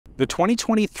The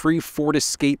 2023 Ford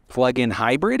Escape plug-in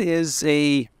hybrid is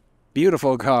a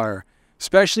beautiful car,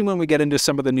 especially when we get into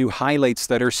some of the new highlights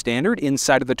that are standard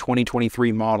inside of the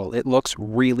 2023 model. It looks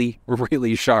really,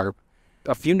 really sharp.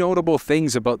 A few notable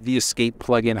things about the Escape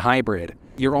plug-in hybrid.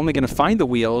 You're only going to find the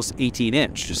wheels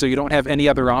 18-inch, so you don't have any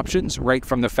other options right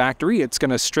from the factory. It's going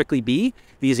to strictly be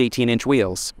these 18-inch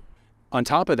wheels. On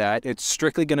top of that, it's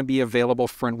strictly going to be available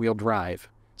front-wheel drive.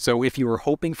 So if you were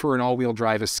hoping for an all-wheel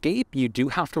drive Escape, you do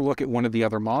have to look at one of the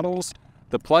other models.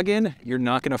 The plug-in, you're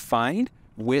not going to find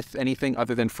with anything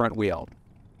other than front wheel.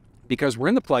 Because we're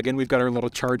in the plug-in, we've got our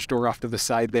little charge door off to the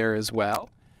side there as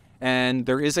well. And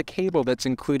there is a cable that's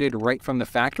included right from the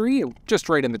factory, just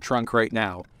right in the trunk right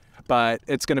now. But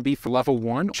it's going to be for level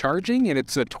 1 charging, and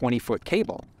it's a 20-foot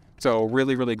cable. So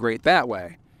really, really great that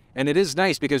way. And it is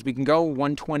nice because we can go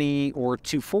 120 or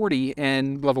 240,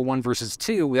 and level 1 versus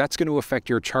 2, that's going to affect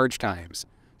your charge times.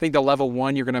 I think the level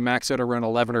 1, you're going to max out around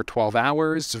 11 or 12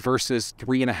 hours versus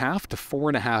 3.5 to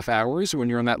 4.5 hours when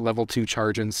you're on that level 2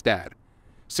 charge instead.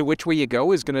 So which way you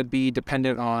go is going to be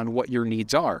dependent on what your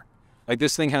needs are. Like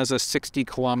this thing has a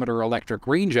 60-kilometer electric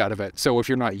range out of it. So if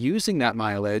you're not using that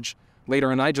mileage,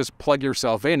 later on I just plug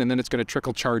yourself in and then it's going to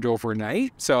trickle charge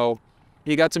overnight. So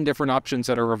you got some different options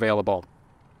that are available.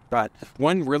 But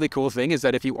one really cool thing is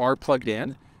that if you are plugged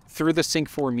in through the Sync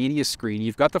 4 media screen,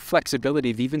 you've got the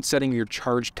flexibility of even setting your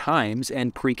charge times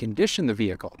and precondition the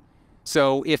vehicle.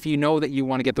 So if you know that you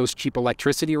want to get those cheap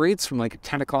electricity rates from like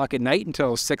 10 o'clock at night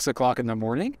until 6 o'clock in the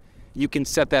morning, you can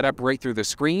set that up right through the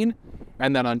screen.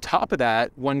 And then on top of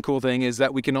that, one cool thing is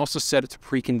that we can also set it to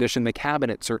precondition the cabin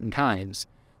at certain times.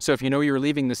 So if you know you're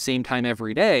leaving the same time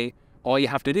every day, all you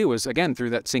have to do is, again,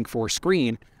 through that Sync 4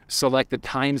 screen, select the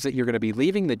times that you're going to be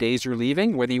leaving, the days you're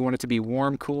leaving, whether you want it to be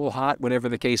warm, cool, hot, whatever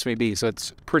the case may be. So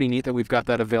it's pretty neat that we've got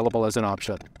that available as an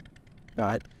option.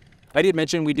 I did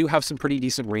mention we do have some pretty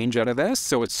decent range out of this.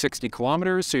 So it's 60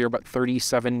 kilometers, so you're about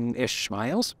 37-ish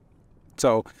miles.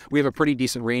 So we have a pretty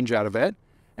decent range out of it.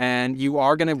 And you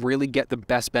are going to really get the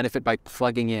best benefit by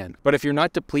plugging in. But if you're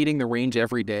not depleting the range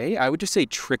every day, I would just say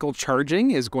trickle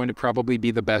charging is going to probably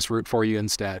be the best route for you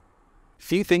instead.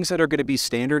 Few things that are going to be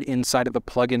standard inside of the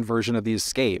plug-in version of the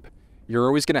Escape. You're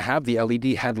always going to have the LED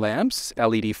headlamps,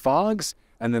 LED fogs,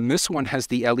 and then this one has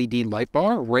the LED light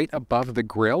bar right above the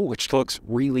grille, which looks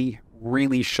really,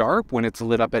 really sharp when it's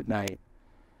lit up at night.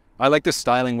 I like the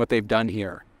styling, what they've done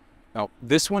here. Now,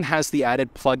 this one has the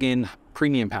added plug-in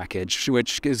premium package,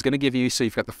 which is going to give you, so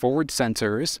you've got the forward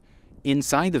sensors.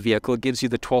 Inside the vehicle, it gives you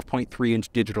the 12.3-inch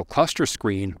digital cluster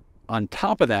screen. On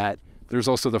top of that, there's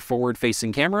also the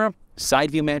forward-facing camera,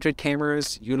 side view mounted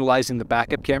cameras, utilizing the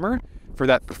backup camera for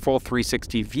that full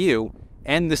 360 view.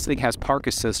 And this thing has park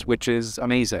assist, which is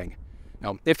amazing.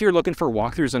 Now, if you're looking for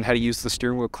walkthroughs on how to use the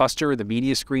steering wheel cluster, the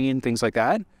media screen, things like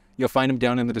that, you'll find them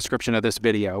down in the description of this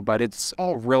video, but it's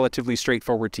all relatively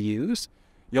straightforward to use.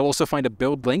 You'll also find a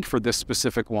build link for this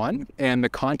specific one and the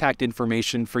contact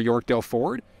information for Yorkdale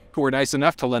Ford, who were nice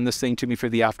enough to lend this thing to me for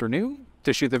the afternoon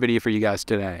to shoot the video for you guys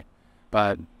today.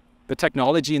 But the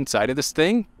technology inside of this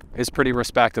thing is pretty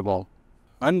respectable.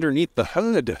 Underneath the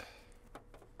hood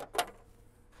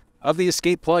of the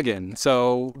Escape plug-in,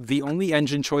 so the only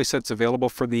engine choice that's available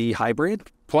for the hybrid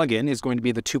plug-in is going to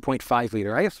be the 2.5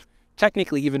 liter.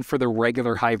 Technically, even for the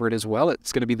regular hybrid as well,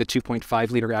 it's going to be the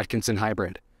 2.5 liter Atkinson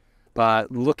hybrid.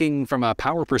 But looking from a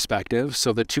power perspective,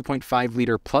 so the 2.5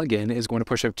 liter plug-in is going to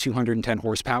push out 210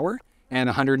 horsepower and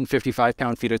 155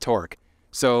 pound-feet of torque.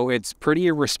 So it's pretty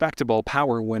respectable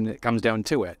power when it comes down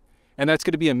to it. And that's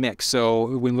going to be a mix. So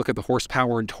when we look at the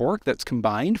horsepower and torque that's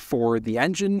combined for the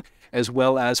engine, as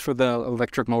well as for the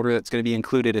electric motor that's going to be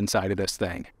included inside of this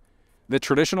thing. The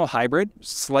traditional hybrid,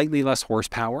 slightly less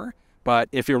horsepower, but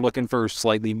if you're looking for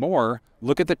slightly more,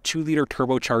 look at the 2-liter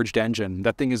turbocharged engine.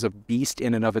 That thing is a beast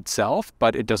in and of itself,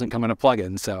 but it doesn't come in a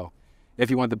plug-in. So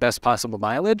if you want the best possible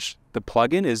mileage, the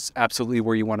plug-in is absolutely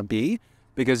where you want to be,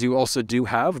 because you also do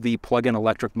have the plug-in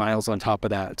electric miles on top of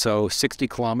that. So 60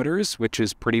 kilometers, which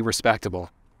is pretty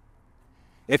respectable.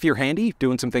 If you're handy,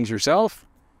 doing some things yourself,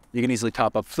 you can easily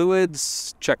top up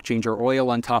fluids, change your oil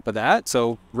on top of that.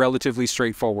 So relatively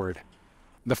straightforward.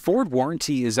 The Ford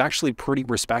warranty is actually pretty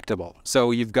respectable.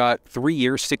 So you've got 3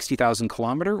 years, 60,000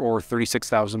 kilometer or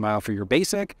 36,000 mile for your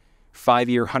basic,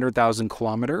 5-year, 100,000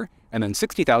 kilometer, and then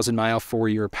 60,000 mile for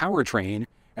your powertrain.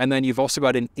 And then you've also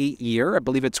got an 8-year, I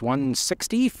believe it's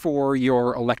 160 for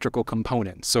your electrical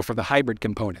components. So for the hybrid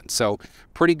components. So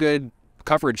pretty good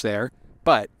coverage there.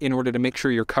 But in order to make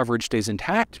sure your coverage stays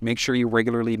intact, make sure you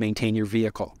regularly maintain your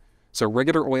vehicle. So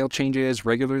regular oil changes,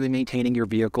 regularly maintaining your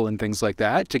vehicle and things like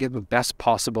that to get the best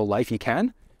possible life you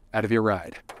can out of your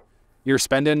ride. You're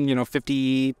spending, you know,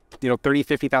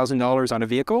 $50,000 on a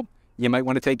vehicle, you might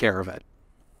want to take care of it.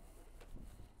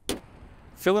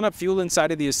 Filling up fuel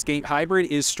inside of the Escape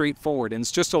Hybrid is straightforward, and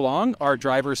it's just along our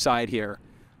driver's side here.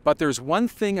 But there's one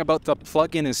thing about the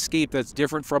plug-in Escape that's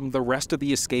different from the rest of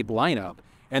the Escape lineup,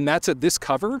 and that's that this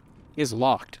cover is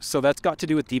locked. So that's got to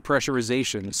do with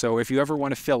depressurization. So if you ever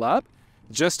want to fill up,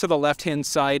 just to the left-hand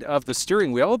side of the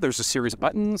steering wheel, there's a series of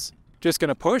buttons. Just going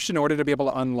to push in order to be able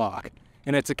to unlock.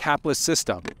 And it's a capless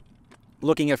system.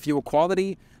 Looking at fuel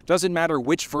quality, doesn't matter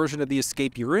which version of the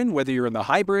Escape you're in, whether you're in the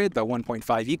hybrid, the 1.5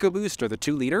 EcoBoost, or the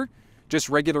 2-liter, just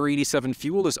regular 87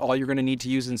 fuel is all you're going to need to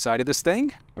use inside of this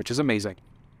thing, which is amazing.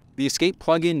 The Escape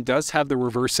plug-in does have the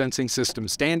reverse sensing system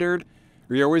standard.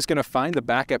 You're always going to find the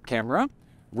backup camera,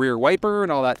 rear wiper,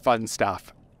 and all that fun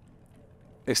stuff.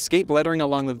 Escape lettering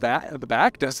along the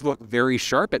back does look very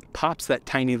sharp. It pops that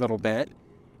tiny little bit.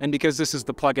 And because this is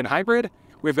the plug-in hybrid,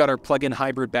 we've got our plug-in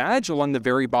hybrid badge along the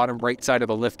very bottom right side of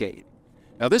the liftgate.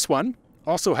 Now this one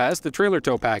also has the trailer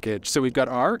tow package. So we've got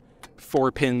our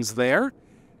 4 pins there.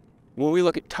 When we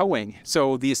look at towing,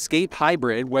 so the Escape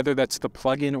Hybrid, whether that's the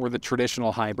plug-in or the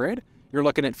traditional hybrid, you're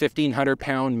looking at 1,500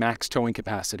 pound max towing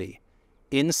capacity.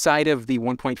 Inside of the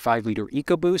 1.5 liter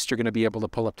EcoBoost, you're going to be able to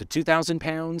pull up to 2,000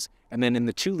 pounds. And then in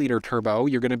the 2 liter turbo,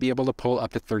 you're going to be able to pull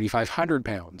up to 3,500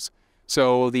 pounds.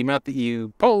 So the amount that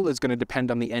you pull is going to depend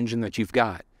on the engine that you've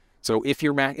got. So if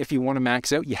you want to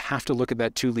max out, you have to look at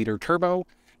that 2 liter turbo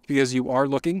because you are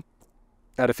looking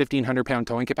at a 1,500 pound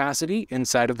towing capacity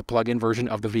inside of the plug-in version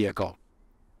of the vehicle.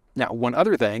 Now, one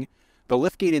other thing, the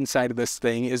liftgate inside of this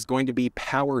thing is going to be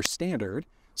power standard.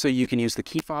 So you can use the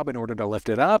key fob in order to lift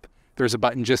it up. There's a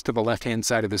button just to the left-hand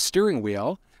side of the steering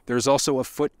wheel. There's also a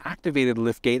foot-activated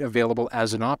liftgate available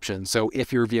as an option. So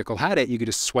if your vehicle had it, you could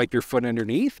just swipe your foot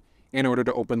underneath in order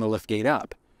to open the liftgate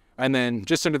up. And then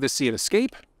just under the seat at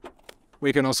Escape,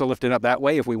 we can also lift it up that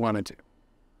way if we wanted to.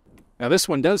 Now this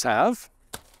one does have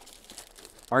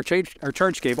our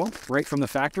charge cable right from the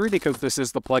factory because this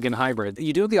is the plug-in hybrid.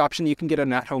 You do have the option you can get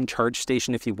an at-home charge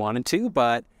station if you wanted to,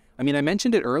 but I mean, I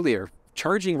mentioned it earlier.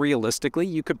 Charging realistically,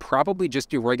 you could probably just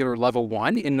do regular level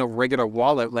 1 in a regular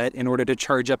wall outlet in order to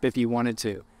charge up if you wanted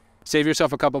to. Save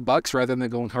yourself a couple bucks rather than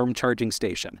going home charging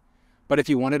station. But if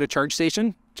you wanted a charge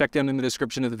station, check down in the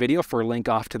description of the video for a link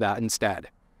off to that instead.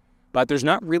 But there's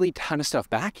not really a ton of stuff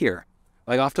back here.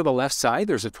 Like off to the left side,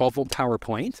 there's a 12-volt power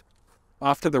point.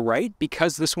 Off to the right,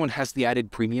 because this one has the added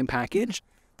premium package,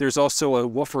 there's also a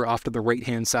woofer off to the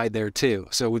right-hand side there too.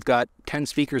 So we've got 10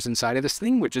 speakers inside of this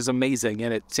thing, which is amazing,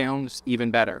 and it sounds even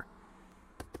better.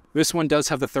 This one does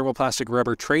have the thermoplastic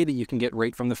rubber tray that you can get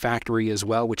right from the factory as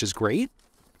well, which is great.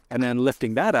 And then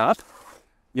lifting that up,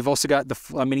 you've also got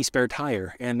the mini spare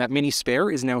tire, and that mini spare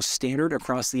is now standard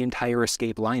across the entire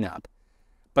Escape lineup.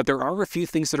 But there are a few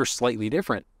things that are slightly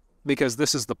different. Because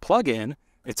this is the plug-in,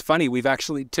 it's funny,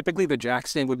 typically the jack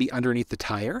stand would be underneath the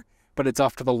tire, but it's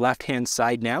off to the left-hand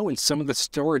side now, and some of the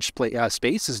storage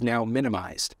space is now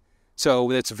minimized. So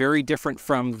it's very different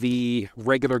from the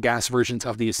regular gas versions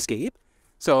of the Escape.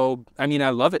 So, I mean,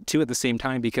 I love it too at the same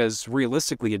time because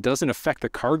realistically, it doesn't affect the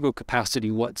cargo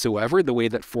capacity whatsoever the way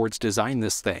that Ford's designed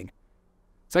this thing.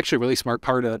 It's actually a really smart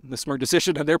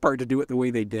decision on their part to do it the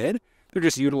way they did. They're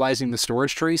just utilizing the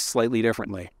storage trays slightly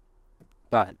differently.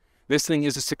 But this thing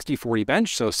is a 60-40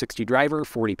 bench, so 60 driver,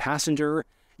 40 passenger.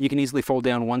 You can easily fold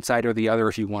down one side or the other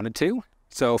if you wanted to.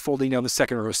 So folding down the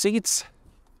second row seats,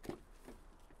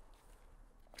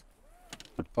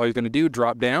 all you're going to do,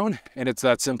 drop down, and it's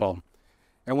that simple.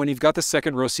 And when you've got the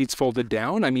second row seats folded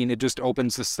down, I mean, it just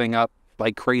opens this thing up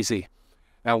like crazy.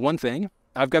 Now, one thing,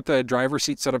 I've got the driver's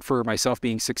seat set up for myself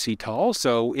being 6 feet tall,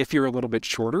 so if you're a little bit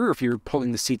shorter, if you're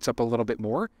pulling the seats up a little bit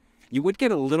more, you would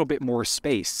get a little bit more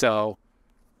space. So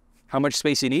how much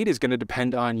space you need is going to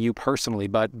depend on you personally,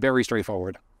 but very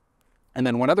straightforward. And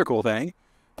then one other cool thing,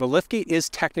 the liftgate is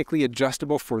technically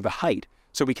adjustable for the height,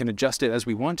 so we can adjust it as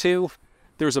we want to.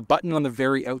 There's a button on the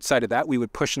very outside of that we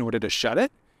would push in order to shut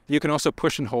it. You can also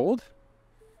push and hold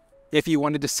if you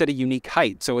wanted to set a unique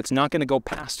height, so it's not going to go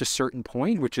past a certain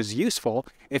point, which is useful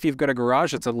if you've got a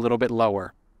garage that's a little bit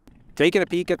lower. Taking a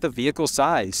peek at the vehicle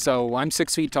size. So I'm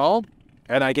 6 feet tall,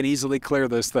 and I can easily clear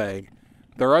this thing.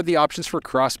 There are the options for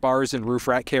crossbars and roof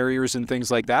rack carriers and things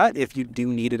like that if you do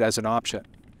need it as an option.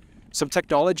 Some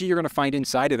technology you're going to find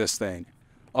inside of this thing.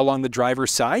 Along the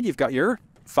driver's side, you've got your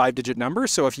 5-digit number,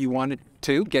 so if you wanted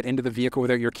to get into the vehicle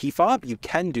without your key fob, you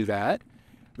can do that.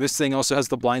 This thing also has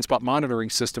the blind spot monitoring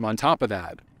system on top of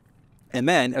that. And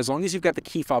then, as long as you've got the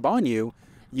key fob on you,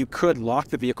 you could lock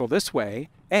the vehicle this way,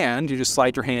 and you just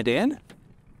slide your hand in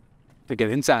to get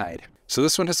inside. So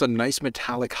this one has a nice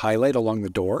metallic highlight along the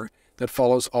door. that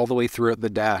follows all the way throughout the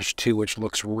dash too, which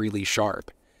looks really sharp.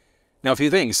 Now, a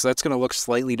few things. So that's going to look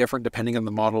slightly different depending on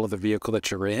the model of the vehicle that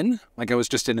you're in. Like I was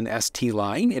just in an ST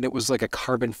line, and it was like a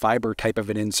carbon fiber type of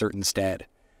an insert instead.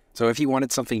 So if you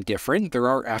wanted something different, there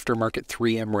are aftermarket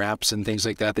 3M wraps and things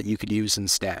like that that you could use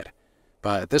instead.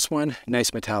 But this one,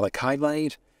 nice metallic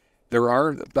highlight. There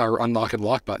are our unlock and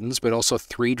lock buttons, but also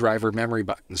 3 driver memory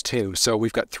buttons too. So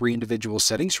we've got 3 individual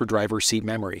settings for driver seat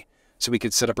memory. So we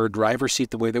could set up our driver's seat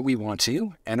the way that we want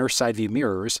to, and our side view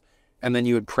mirrors, and then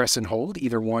you would press and hold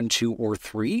either 1, 2, or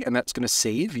 3, and that's going to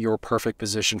save your perfect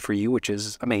position for you, which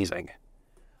is amazing.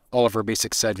 All of our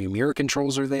basic side view mirror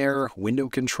controls are there, window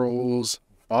controls,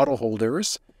 bottle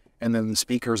holders, and then the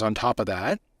speakers on top of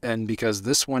that. And because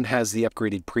this one has the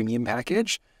upgraded premium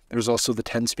package, there's also the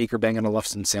 10-speaker Bang &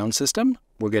 Olufsen sound system.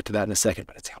 We'll get to that in a second,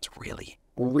 but it sounds really,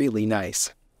 really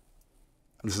nice.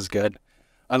 This is good.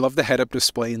 I love the head-up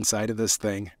display inside of this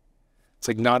thing. It's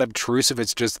like not obtrusive,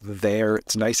 it's just there.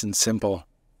 It's nice and simple.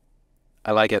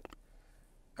 I like it.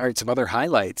 All right, some other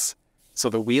highlights. So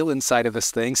the wheel inside of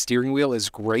this thing, steering wheel is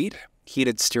great.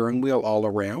 Heated steering wheel all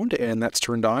around, and that's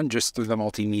turned on just through the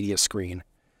multimedia screen.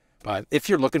 But if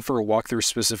you're looking for a walkthrough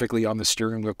specifically on the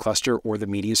steering wheel cluster or the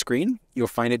media screen, you'll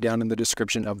find it down in the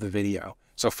description of the video.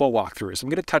 So full walkthroughs. I'm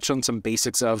going to touch on some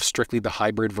basics of strictly the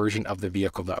hybrid version of the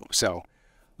vehicle though. So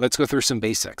let's go through some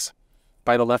basics.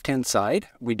 By the left-hand side,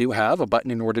 we do have a button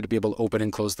in order to be able to open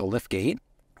and close the lift gate.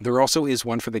 There also is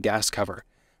one for the gas cover.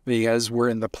 Because we're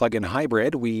in the plug-in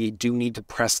hybrid, we do need to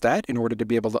press that in order to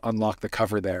be able to unlock the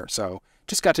cover there. So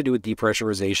just got to do with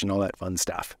depressurization, all that fun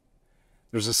stuff.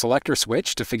 There's a selector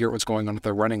switch to figure out what's going on with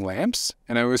the running lamps.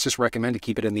 And I always just recommend to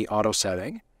keep it in the auto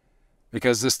setting.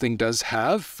 Because this thing does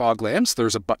have fog lamps,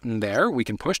 there's a button there we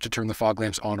can push to turn the fog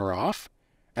lamps on or off.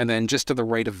 And then just to the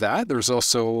right of that, there's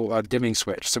also a dimming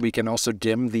switch. So we can also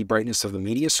dim the brightness of the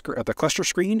the cluster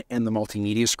screen and the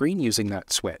multimedia screen using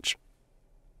that switch.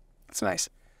 It's nice.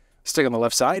 Stick on the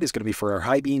left side is going to be for our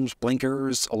high beams,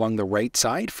 blinkers, along the right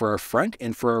side for our front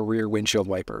and for our rear windshield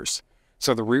wipers.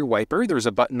 So the rear wiper, there's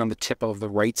a button on the tip of the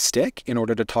right stick in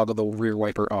order to toggle the rear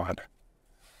wiper on.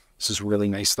 This is really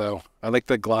nice though. I like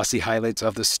the glossy highlights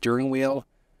of the steering wheel.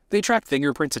 They track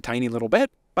fingerprints a tiny little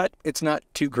bit, but it's not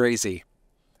too crazy.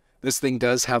 This thing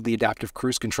does have the adaptive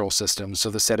cruise control system, so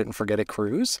the set it and forget it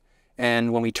cruise.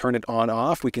 And when we turn it on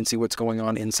off, we can see what's going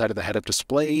on inside of the head-up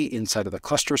display, inside of the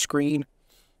cluster screen.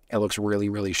 It looks really,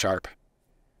 really sharp.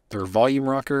 There are volume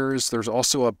rockers. There's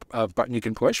also a button you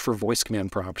can push for voice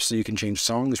command prompts, so you can change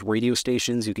songs, radio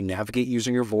stations, you can navigate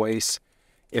using your voice.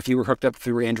 If you were hooked up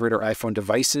through Android or iPhone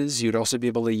devices, you'd also be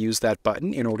able to use that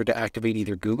button in order to activate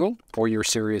either Google or your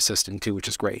Siri Assistant too, which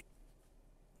is great.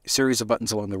 A series of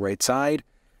buttons along the right side.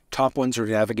 Top ones are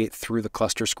to navigate through the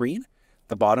cluster screen.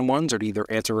 The bottom ones are to either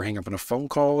answer or hang up on a phone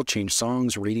call, change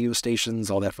songs, radio stations,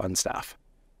 all that fun stuff.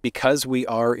 Because we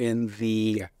are in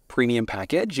the premium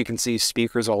package, you can see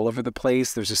speakers all over the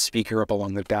place. There's a speaker up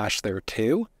along the dash there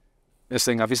too. This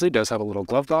thing obviously does have a little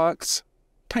glove box.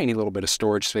 Tiny little bit of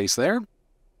storage space there.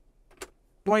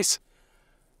 Nice.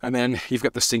 And then you've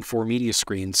got the Sync 4 media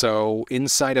screen. So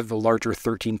inside of the larger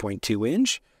 13.2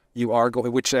 inch, you are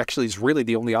going, which actually is really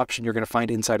the only option you're going to find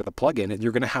inside of the plug-in, and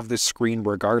you're going to have this screen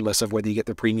regardless of whether you get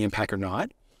the premium pack or not.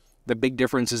 The big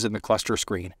difference is in the cluster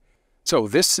screen. So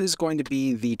this is going to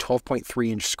be the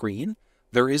 12.3 inch screen.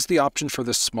 There is the option for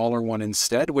the smaller one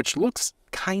instead, which looks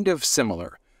kind of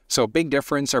similar. So big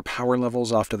difference are power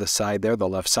levels off to the side there, the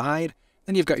left side.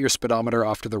 Then you've got your speedometer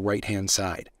off to the right-hand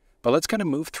side. But let's kind of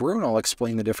move through and I'll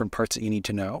explain the different parts that you need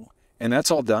to know. And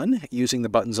that's all done using the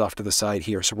buttons off to the side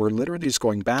here. So we're literally just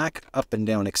going back, up and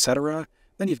down, etc.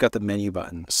 Then you've got the menu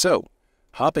button. So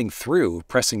hopping through,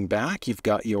 pressing back, you've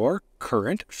got your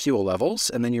current fuel levels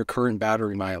and then your current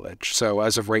battery mileage. So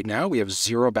as of right now, we have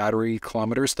 0 battery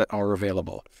kilometers that are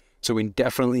available. So we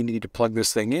definitely need to plug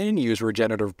this thing in, use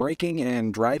regenerative braking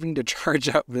and driving to charge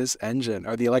up this engine,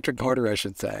 or the electric motor, I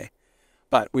should say.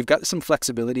 But we've got some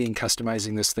flexibility in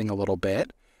customizing this thing a little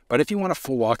bit. But if you want a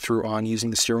full walkthrough on using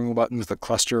the steering wheel buttons, the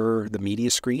cluster, the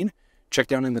media screen, check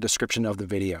down in the description of the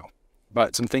video.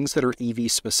 But some things that are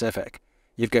EV specific.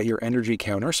 You've got your energy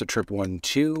counter, so trip 1,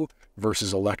 2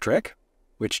 versus electric,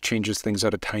 which changes things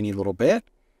out a tiny little bit.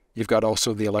 You've got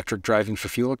also the electric driving for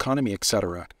fuel economy,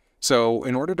 etc. So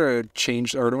in order to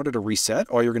change, or in order to reset,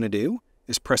 all you're going to do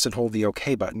is press and hold the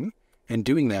OK button. And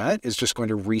doing that is just going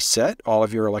to reset all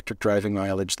of your electric driving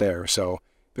mileage there. So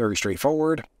very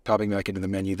straightforward, popping back into the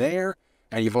menu there.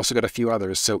 And you've also got a few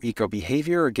others. So eco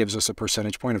behavior gives us a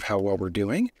percentage point of how well we're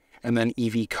doing. And then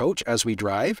EV coach, as we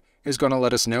drive, is going to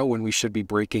let us know when we should be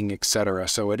braking, etc.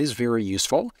 So it is very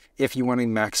useful if you want to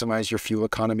maximize your fuel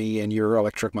economy and your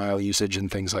electric mile usage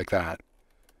and things like that.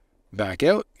 Back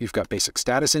out, you've got basic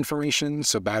status information,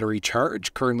 so battery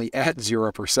charge currently at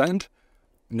 0%,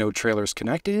 no trailers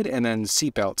connected, and then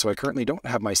seatbelt. So I currently don't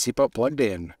have my seatbelt plugged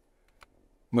in.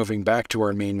 Moving back to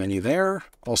our main menu there,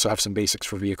 also have some basics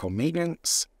for vehicle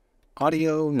maintenance,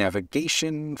 audio,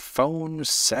 navigation, phone,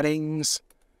 settings,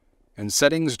 and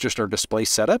settings just our display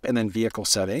setup, and then vehicle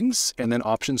settings, and then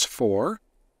options for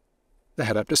the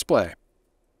head-up display.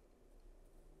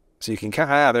 So you can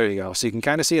there you go. So you can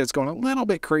kind of see it's going a little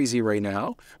bit crazy right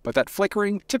now, but that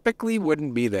flickering typically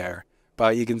wouldn't be there.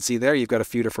 But you can see there you've got a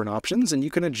few different options and you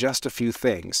can adjust a few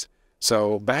things.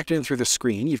 So back in through the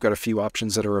screen, you've got a few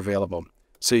options that are available.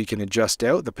 So you can adjust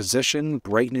out the position,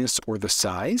 brightness, or the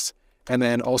size, and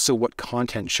then also what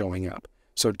content's showing up.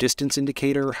 So distance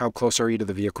indicator, how close are you to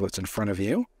the vehicle that's in front of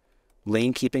you?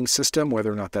 Lane keeping system,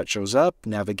 whether or not that shows up,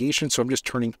 navigation. So I'm just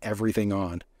turning everything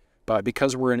on. But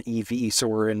because we're an EV, so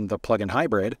we're in the plug-in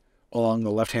hybrid, along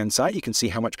the left-hand side, you can see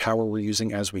how much power we're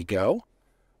using as we go.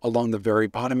 Along the very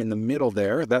bottom in the middle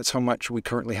there, that's how much we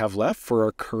currently have left for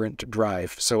our current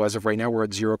drive. So as of right now, we're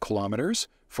at 0 kilometers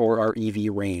for our EV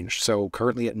range. So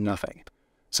currently at nothing.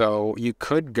 So you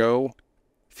could go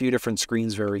a few different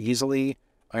screens very easily.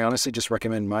 I honestly just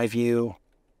recommend my view.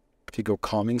 If you go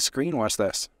calming screen, watch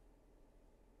this.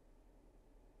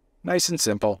 Nice and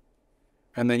simple.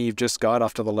 And then you've just got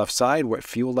off to the left side what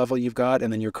fuel level you've got,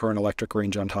 and then your current electric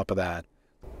range on top of that.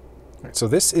 So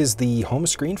this is the home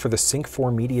screen for the Sync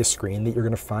 4 media screen that you're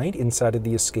going to find inside of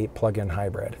the Escape plug-in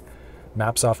hybrid.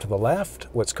 Maps off to the left,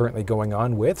 what's currently going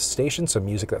on with stations, so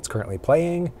music that's currently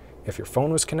playing, if your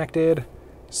phone was connected,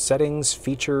 settings,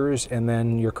 features, and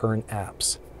then your current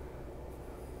apps.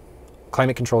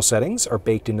 Climate control settings are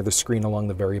baked into the screen along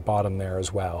the very bottom there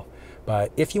as well.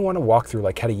 But if you want to walk through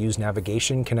like how to use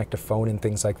navigation, connect a phone and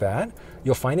things like that,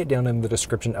 you'll find it down in the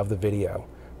description of the video.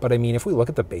 But I mean, if we look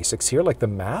at the basics here, like the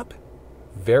map,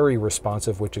 very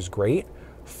responsive, which is great.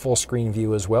 Full screen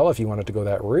view as well if you wanted to go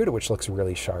that route, which looks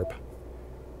really sharp.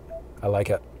 I like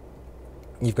it.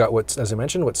 You've got what, as I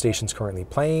mentioned, what station's currently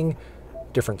playing,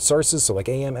 different sources, so like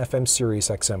AM, FM, Sirius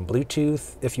XM,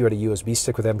 Bluetooth. If you had a USB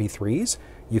stick with MP3s,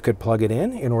 you could plug it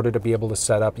in order to be able to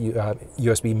set up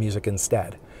USB music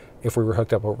instead. If we were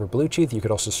hooked up over Bluetooth, you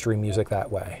could also stream music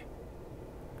that way.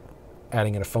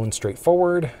 Adding in a phone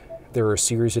straightforward, there are a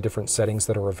series of different settings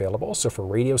that are available. So for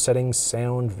radio settings,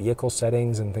 sound, vehicle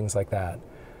settings, and things like that.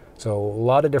 So a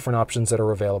lot of different options that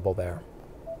are available there.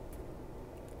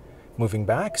 Moving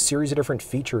back, series of different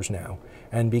features now.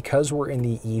 And because we're in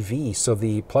the EV, so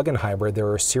the plug-in hybrid, there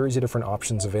are a series of different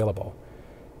options available.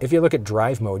 If you look at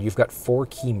drive mode, you've got 4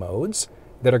 key modes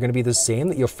that are going to be the same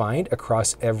that you'll find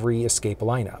across every Escape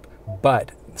lineup,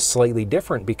 but slightly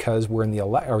different because we're in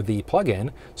the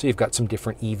plug-in, so you've got some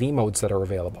different EV modes that are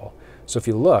available. So if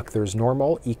you look, there's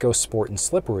normal, eco, sport, and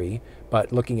slippery,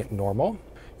 but looking at normal,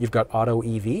 you've got auto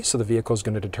EV, so the vehicle is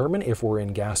going to determine if we're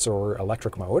in gas or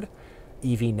electric mode.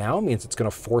 EV now means it's going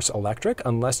to force electric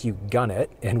unless you gun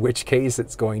it, in which case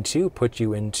it's going to put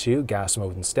you into gas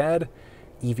mode instead.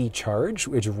 EV charge,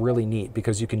 which is really neat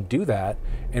because you can do that.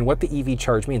 And what the EV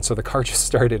charge means, so the car just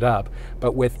started up,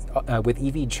 but with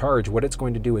EV charge, what it's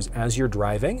going to do is as you're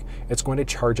driving, it's going to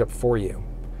charge up for you.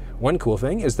 One cool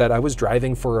thing is that I was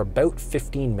driving for about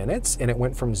 15 minutes and it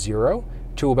went from 0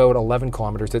 to about 11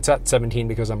 kilometers. It's at 17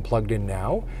 because I'm plugged in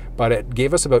now, but it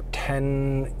gave us about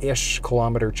 10-ish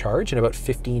kilometer charge in about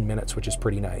 15 minutes, which is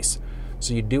pretty nice.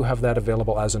 So you do have that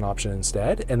available as an option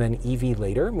instead. And then EV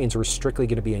later means we're strictly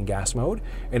going to be in gas mode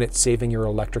and it's saving your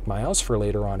electric miles for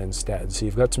later on instead. So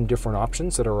you've got some different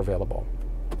options that are available.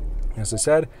 As I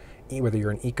said, whether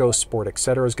you're an eco, sport,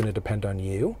 etc. is going to depend on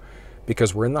you.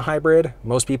 Because we're in the hybrid,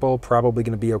 most people probably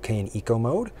going to be okay in eco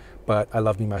mode, but I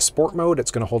love me my sport mode. It's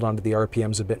going to hold on to the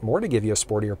RPMs a bit more to give you a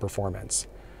sportier performance.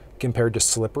 Compared to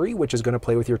slippery, which is going to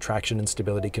play with your traction and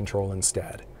stability control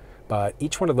instead. But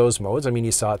each one of those modes, I mean,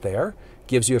 you saw it there,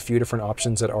 gives you a few different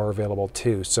options that are available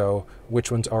too. So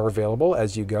which ones are available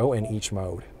as you go in each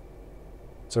mode.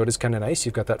 So it is kind of nice.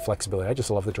 You've got that flexibility. I just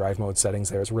love the drive mode settings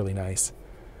there. It's really nice.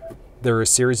 There are a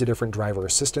series of different driver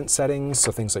assistance settings.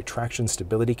 So things like traction,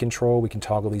 stability control, we can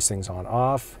toggle these things on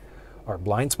off. Our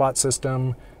blind spot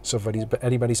system. So if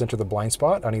anybody's entered the blind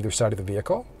spot on either side of the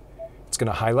vehicle, it's going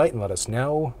to highlight and let us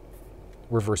know.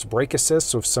 Reverse brake assist,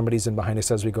 so if somebody's in behind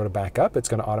us as we go to back up, it's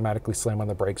going to automatically slam on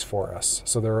the brakes for us.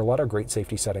 So there are a lot of great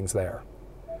safety settings there.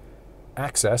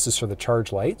 Access is for the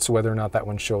charge light, so whether or not that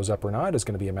one shows up or not is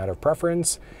going to be a matter of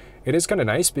preference. It is kind of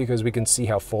nice because we can see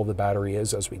how full the battery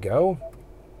is as we go.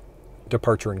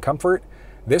 departure and comfort.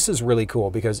 This is really cool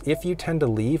because if you tend to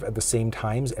leave at the same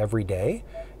times every day,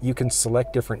 you can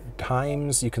select different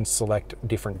times, you can select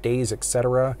different days,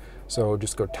 etc. So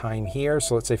just go time here.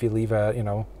 So let's say if you leave at,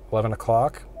 11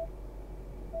 o'clock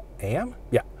a.m.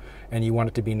 Yeah. And you want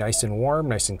it to be nice and warm,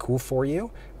 nice and cool for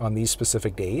you on these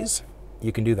specific days,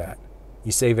 you can do that.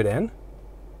 You save it in,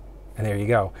 and there you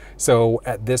go. So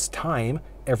at this time,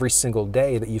 every single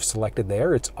day that you've selected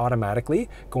there, it's automatically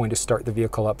going to start the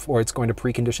vehicle up, or it's going to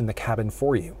precondition the cabin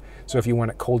for you. So if you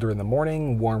want it colder in the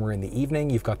morning, warmer in the evening,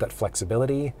 you've got that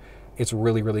flexibility. It's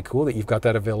really, really cool that you've got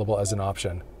that available as an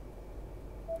option.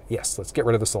 Yes, let's get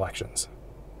rid of the selections.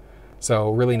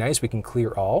 So really nice, we can clear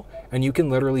all, and you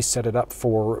can literally set it up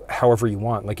for however you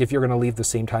want. Like if you're gonna leave the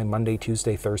same time Monday,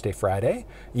 Tuesday, Thursday, Friday,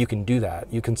 you can do that.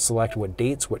 You can select what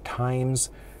dates, what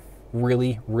times.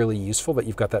 Really, really useful that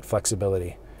you've got that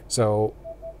flexibility. So,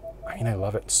 I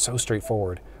love it. It's so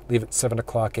straightforward. Leave at 7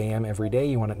 o'clock a.m. every day.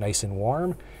 You want it nice and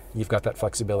warm. You've got that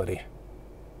flexibility.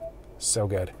 So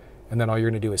good. And then all you're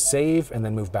gonna do is save and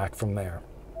then move back from there.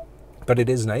 But it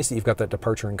is nice that you've got that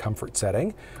departure and comfort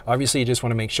setting. Obviously, you just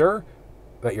want to make sure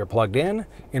that you're plugged in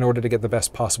order to get the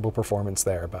best possible performance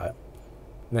there. But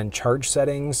then charge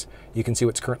settings, you can see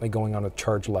what's currently going on with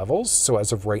charge levels. So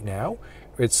as of right now,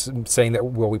 it's saying that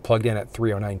we plugged in at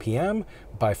 3:09 p.m.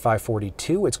 By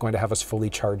 5:42, it's going to have us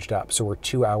fully charged up. So we're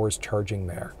 2 hours charging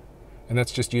there. And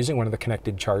that's just using one of the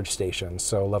connected charge stations,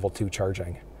 so level 2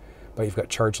 charging. But you've got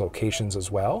charge locations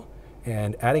as well.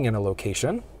 And adding in a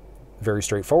location, very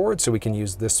straightforward, so we can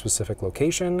use this specific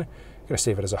location. You're gonna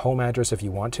save it as a home address if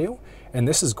you want to. And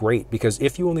this is great because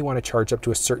if you only want to charge up to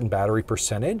a certain battery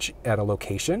percentage at a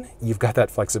location, you've got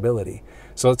that flexibility.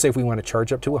 So let's say if we want to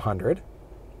charge up to 100,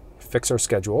 fix our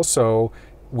schedule. So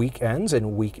weekends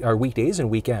and weekdays and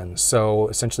weekends. So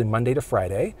essentially Monday to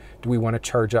Friday, do we want to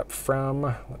charge up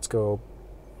from, let's go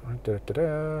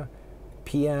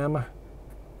PM.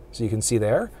 So you can see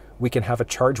there, we can have a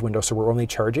charge window, so we're only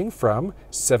charging from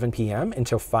 7 p.m.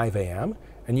 until 5 a.m.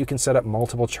 and you can set up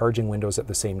multiple charging windows at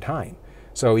the same time.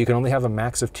 So you can only have a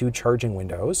max of 2 charging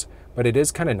windows, but it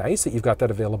is kind of nice that you've got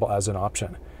that available as an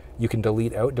option. You can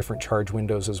delete out different charge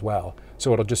windows as well.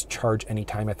 So it'll just charge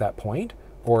anytime at that point.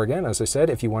 Or again, as I said,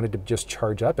 if you wanted to just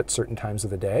charge up at certain times of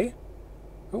the day,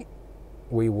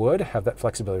 we would have that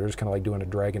flexibility. We're just kind of like doing a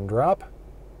drag and drop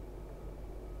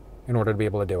in order to be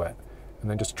able to do it. And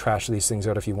then just trash these things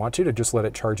out if you want to just let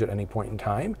it charge at any point in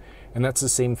time. And that's the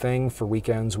same thing for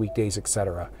weekends, weekdays,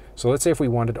 etc. So let's say if we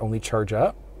wanted to only charge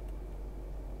up,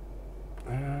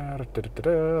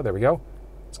 there we go.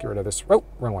 Let's get rid of this. Oh,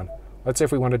 wrong one. Let's say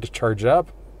if we wanted to charge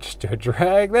up, just do a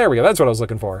drag. There we go. That's what I was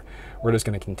looking for. We're just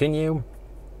going to continue.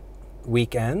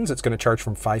 Weekends, it's going to charge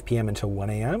from 5 p.m. until 1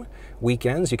 a.m.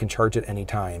 Weekends, you can charge at any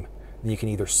time. You can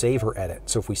either save or edit.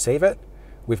 So if we save it,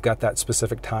 we've got that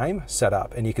specific time set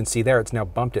up, and you can see there it's now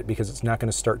bumped it because it's not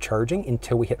going to start charging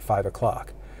until we hit 5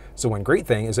 o'clock. So one great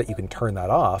thing is that you can turn that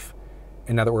off,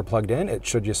 and now that we're plugged in, it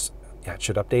should just, it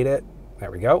should update it. There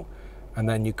we go. And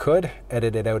then you could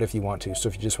edit it out if you want to. So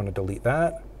if you just want to delete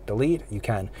that, delete, you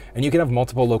can. And you can have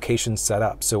multiple locations set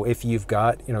up. So if you've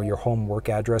got, your home work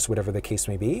address, whatever the case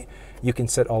may be, you can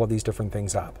set all of these different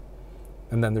things up.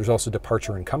 And then there's also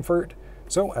departure and comfort.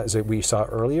 So as we saw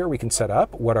earlier, we can set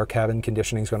up what our cabin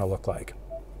conditioning is going to look like.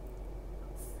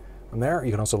 From there,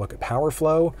 you can also look at power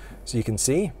flow. So you can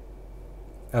see,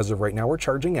 as of right now, we're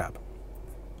charging up.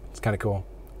 It's kind of cool.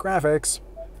 Graphics.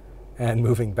 And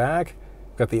moving back,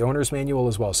 we've got the owner's manual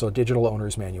as well. So digital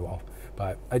owner's manual.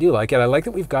 But I do like it. I like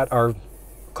that we've got our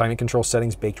climate control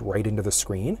settings baked right into the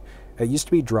screen. It used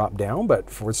to be dropped down, but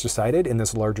it's decided in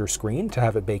this larger screen to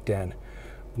have it baked in.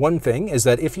 One thing is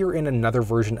that if you're in another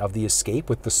version of the Escape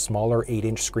with the smaller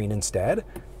 8-inch screen instead,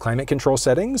 climate control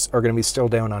settings are going to be still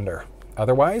down under.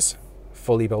 Otherwise,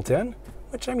 fully built in,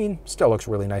 which still looks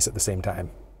really nice at the same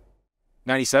time.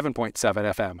 97.7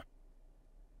 FM.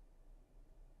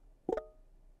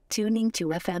 Tuning to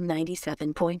FM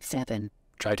 97.7.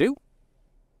 Try to.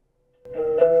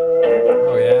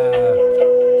 Oh yeah.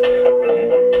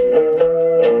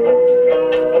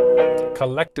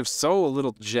 Collective Soul, a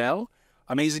little gel.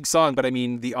 Amazing song, but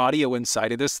the audio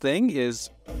inside of this thing is...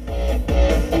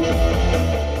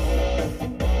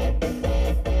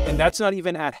 And that's not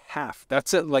even at half.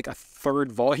 That's at like a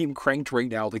third volume cranked right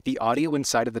now. Like the audio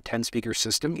inside of the 10-speaker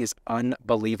system is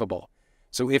unbelievable.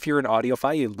 So if you're an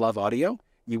audiophile, you love audio,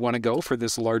 you want to go for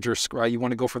this larger, you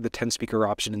want to go for the 10-speaker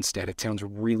option instead. It sounds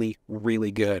really,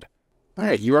 really good. All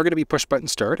right, you are going to be push button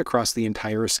start across the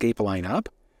entire Escape lineup.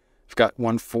 We've got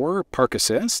 1.4 park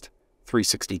assist,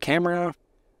 360 camera,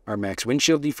 our max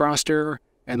windshield defroster,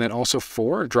 and then also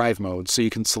 4 drive modes. So you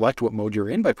can select what mode you're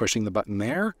in by pushing the button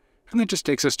there. And that just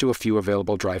takes us to a few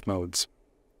available drive modes.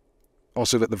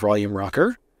 Also got the volume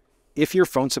rocker. If your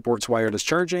phone supports wireless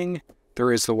charging,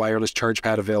 there is the wireless charge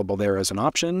pad available there as an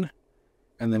option.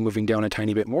 And then moving down a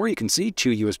tiny bit more, you can see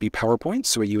 2 USB power points,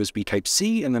 so a USB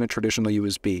Type-C and then a traditional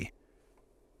USB.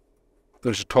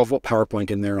 There's a 12-volt power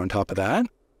point in there on top of that.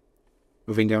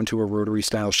 Moving down to a rotary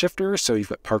style shifter, so you've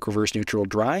got park reverse neutral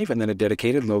drive and then a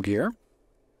dedicated low gear.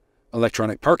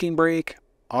 Electronic parking brake,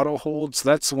 auto hold, so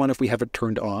that's the one if we have it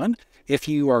turned on. If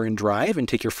you are in drive and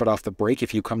take your foot off the brake,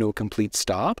 if you come to a complete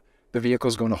stop, the vehicle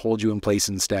is going to hold you in place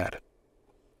instead.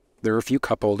 There are a few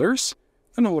cup holders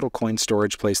and a little coin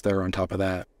storage placed there on top of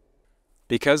that.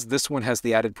 Because this one has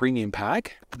the added premium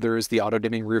pack, there is the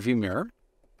auto-dimming rearview mirror,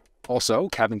 also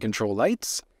cabin control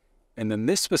lights, and then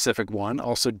this specific one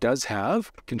also does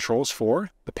have controls for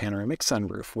the panoramic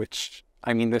sunroof, which,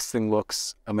 I mean, this thing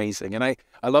looks amazing. And I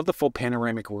love the full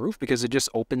panoramic roof because it just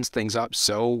opens things up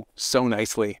so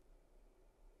nicely.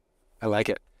 I like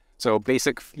it. So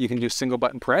basic, you can do single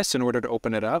button press in order to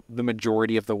open it up the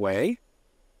majority of the way.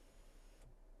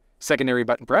 Secondary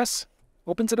button press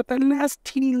opens it up that last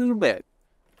teeny little bit.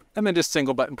 And then just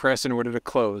single button press in order to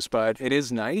close. But it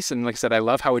is nice. And like I said, I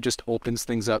love how it just opens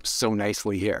things up so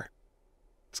nicely here.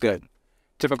 It's good.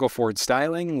 Typical Ford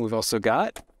styling. We've also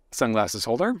got sunglasses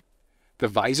holder. The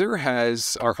visor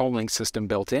has our home link system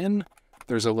built in.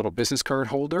 There's a little business card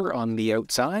holder on the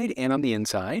outside and on the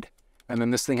inside. And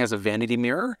then this thing has a vanity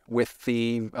mirror with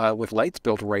with lights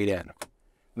built right in.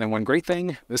 And then one great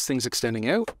thing, this thing's extending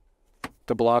out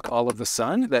to block all of the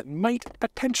sun that might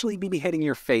potentially be hitting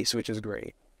your face, which is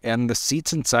great. And the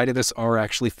seats inside of this are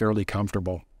actually fairly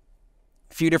comfortable.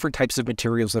 A few different types of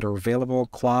materials that are available: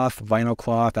 cloth, vinyl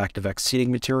cloth, ActiveX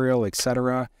seating material,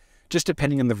 etc. Just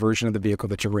depending on the version of the vehicle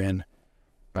that you're in.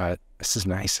 But this is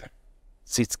nice.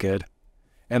 Seat's good.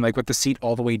 And like with the seat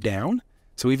all the way down,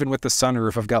 so even with the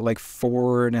sunroof, I've got like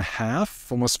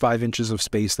 4.5, almost 5 inches of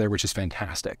space there, which is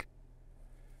fantastic.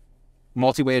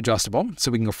 Multi-way adjustable,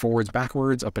 so we can go forwards,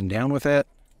 backwards, up and down with it.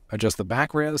 Adjust the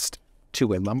backrest,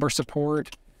 two-way lumbar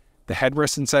support. The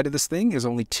headrest inside of this thing is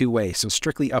only two-way, so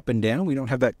strictly up and down. We don't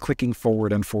have that clicking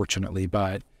forward, unfortunately,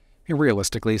 but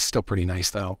realistically, it's still pretty nice,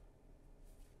 though.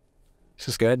 This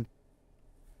is good.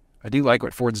 I do like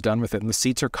what Ford's done with it, and the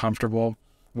seats are comfortable.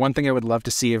 One thing I would love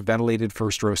to see are ventilated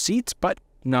first-row seats, but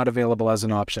not available as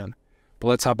an option. But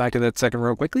let's hop back to that second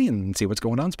row quickly and see what's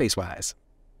going on space-wise.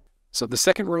 So the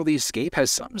second row of the Escape has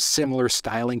some similar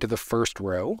styling to the first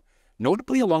row,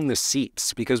 notably along the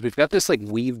seats, because we've got this like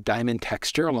weaved diamond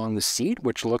texture along the seat,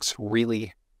 which looks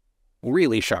really,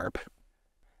 really sharp.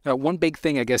 Now, one big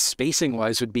thing, I guess,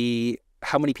 spacing-wise would be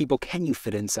how many people can you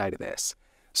fit inside of this?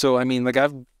 So, I mean, like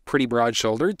I've pretty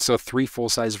broad-shouldered, so 3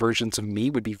 full-size versions of me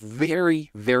would be very,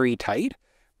 very tight.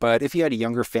 But if you had a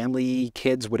younger family,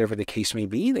 kids, whatever the case may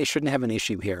be, they shouldn't have an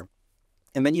issue here.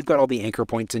 And then you've got all the anchor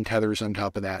points and tethers on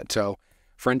top of that. So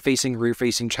front-facing,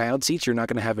 rear-facing child seats, you're not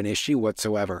going to have an issue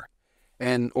whatsoever.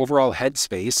 And overall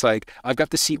headspace, like I've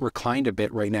got the seat reclined a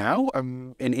bit right now.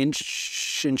 An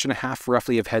inch and a half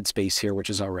roughly of headspace here, which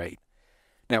is all right.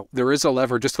 Now, there is a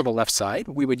lever just to the left side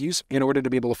we would use in order to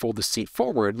be able to fold the seat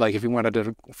forward. Like if you wanted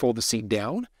to fold the seat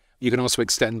down, you can also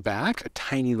extend back a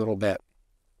tiny little bit.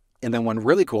 And then one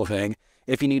really cool thing,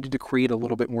 if you needed to create a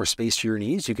little bit more space to your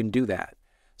knees, you can do that.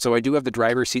 So I do have the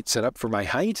driver's seat set up for my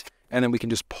height, and then we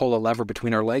can just pull a lever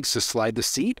between our legs to slide the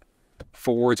seat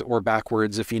forwards or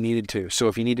backwards if you needed to. So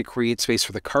if you need to create space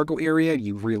for the cargo area,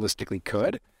 you realistically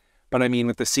could. But I mean,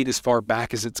 with the seat as far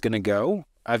back as it's going to go,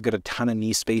 I've got a ton of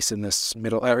knee space in this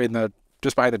middle,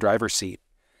 just by the driver's seat.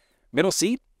 Middle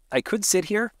seat, I could sit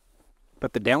here,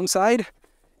 but the downside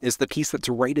is the piece that's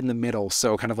right in the middle.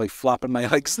 So kind of like flopping my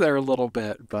legs there a little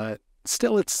bit, but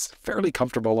still it's fairly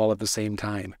comfortable all at the same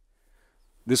time.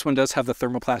 This one does have the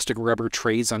thermoplastic rubber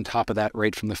trays on top of that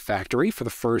right from the factory for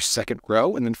the first, second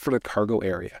row, and then for the cargo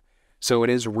area. So it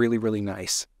is really, really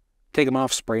nice. Take them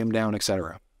off, spray them down,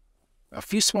 etc. A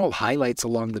few small highlights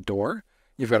along the door.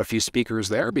 You've got a few speakers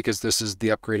there because this is the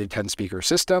upgraded 10-speaker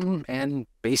system and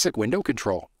basic window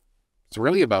control. That's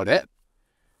really about it.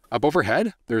 Up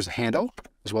overhead, there's a handle,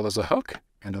 as well as a hook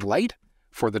and a light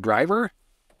for the driver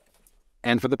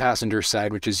and for the passenger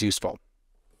side, which is useful.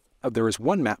 There is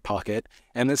one map pocket,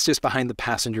 and that's just behind the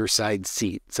passenger side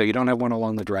seat, so you don't have one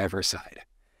along the driver's side.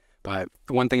 But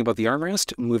one thing about the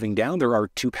armrest, moving down, there are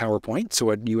 2 power points,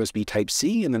 so a USB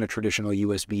Type-C and then a traditional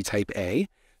USB Type-A.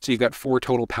 So you've got 4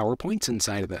 total power points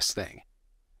inside of this thing.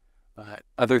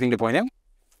 Other thing to point out,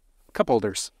 cup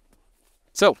holders.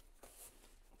 So,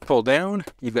 pull down,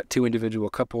 you've got 2 individual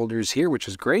cup holders here, which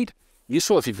is great.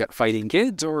 Useful if you've got fighting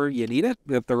kids or you need it.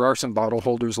 There are some bottle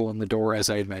holders along the door, as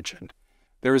I had mentioned.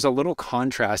 There is a little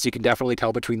contrast. You can definitely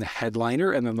tell between the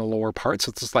headliner and then the lower parts.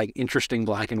 So it's just like interesting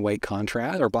black and white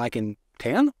contrast, or black and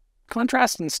tan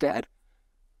contrast instead.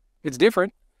 It's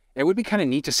different. It would be kind of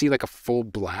neat to see like a full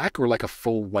black or like a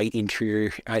full white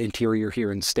interior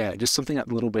here instead. Just something a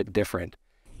little bit different.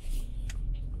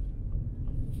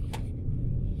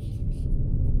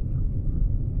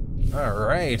 All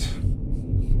right.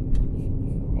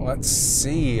 Let's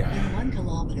see. In 1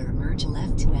 kilometer, merge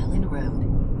left to Allen Road.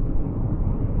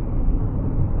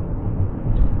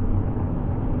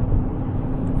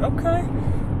 Okay.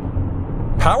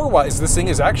 Power-wise, this thing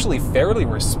is actually fairly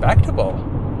respectable.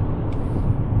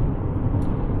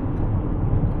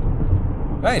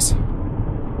 Nice.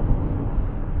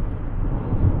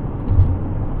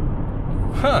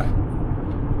 Huh.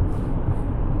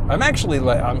 I'm actually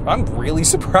like, I'm really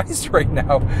surprised right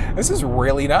now. This is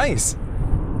really nice.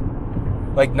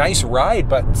 Like, nice ride,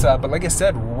 but like I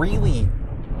said, really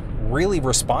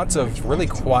responsive, really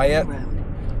quiet.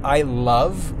 I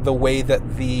love the way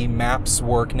that the maps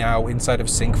work now inside of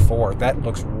Sync 4. That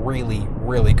looks really,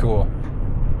 really cool.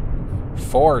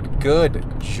 Ford, good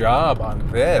job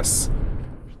on this.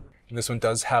 And this one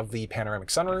does have the panoramic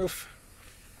sunroof.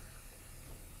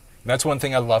 That's one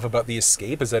thing I love about the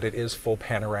Escape, is that it is full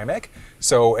panoramic.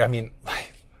 So, I mean,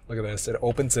 look at this. It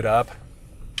opens it up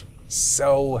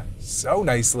so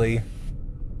nicely.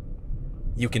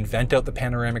 You can vent out the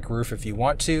panoramic roof if you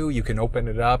want to. You can open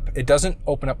it up. It doesn't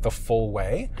open up the full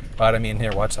way, but I mean,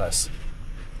 here, watch this.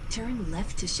 Turn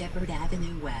left to Shepherd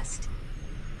Avenue West.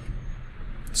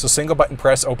 So single button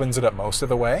press opens it up most of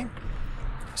the way.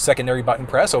 Secondary button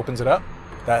press opens it up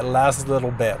that last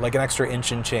little bit, like an extra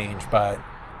inch and change, but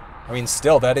I mean,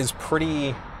 still, that is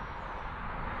pretty,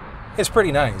 it's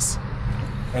pretty nice.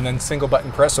 And then single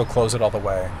button press will close it all the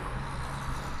way.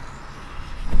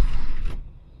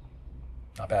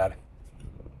 Not bad.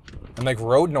 And like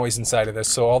road noise inside of this,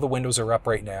 so all the windows are up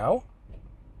right now.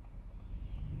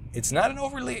 It's not an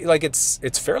overly, like it's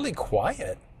fairly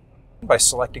quiet. By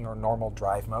selecting our normal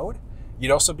drive mode,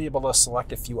 you'd also be able to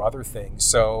select a few other things.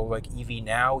 So like EV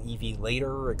now, EV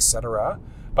later, etc.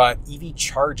 But EV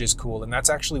charge is cool, and that's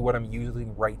actually what I'm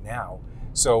using right now.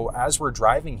 So as we're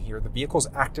driving here, the vehicle's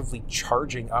actively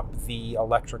charging up the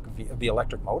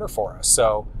electric motor for us.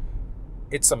 So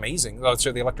it's amazing. Oh,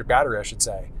 so the electric battery, I should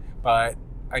say. But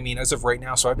I mean, as of right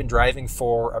now, so I've been driving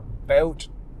for about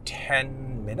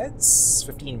 10 minutes,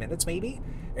 15 minutes maybe,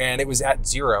 and it was at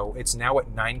 0. It's now at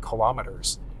 9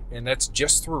 kilometers, and that's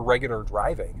just through regular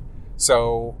driving.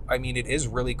 So, I mean, it is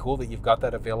really cool that you've got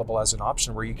that available as an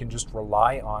option where you can just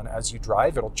rely on, as you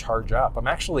drive, it'll charge up.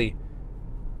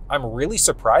 I'm really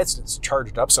surprised it's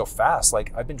charged up so fast.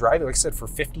 Like, I've been driving, like I said, for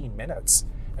 15 minutes,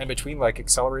 and between like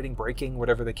accelerating, braking,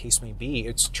 whatever the case may be,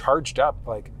 it's charged up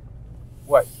like,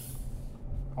 what,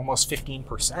 almost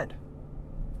 15%.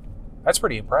 That's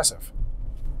pretty impressive.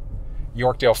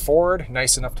 Yorkdale Ford,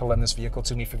 nice enough to lend this vehicle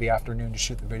to me for the afternoon to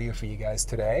shoot the video for you guys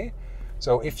today.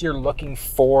 So if you're looking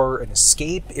for an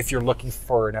Escape, if you're looking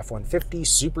for an F-150,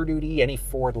 Super Duty, any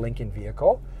Ford Lincoln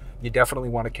vehicle, you definitely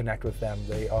want to connect with them.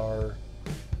 They are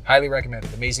highly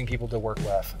recommended, amazing people to work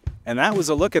with. And that was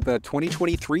a look at the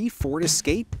 2023 Ford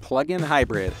Escape plug-in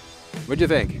hybrid. What'd you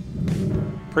think?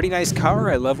 Pretty nice car.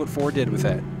 I love what Ford did with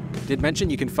it. Did mention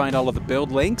you can find all of the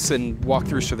build links and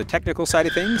walkthroughs for the technical side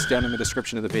of things down in the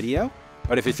description of the video.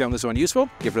 But if you found this one useful,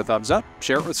 give it a thumbs up,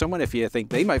 share it with someone if you think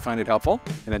they might find it helpful,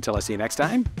 and until I see you next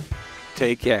time,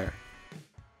 take care.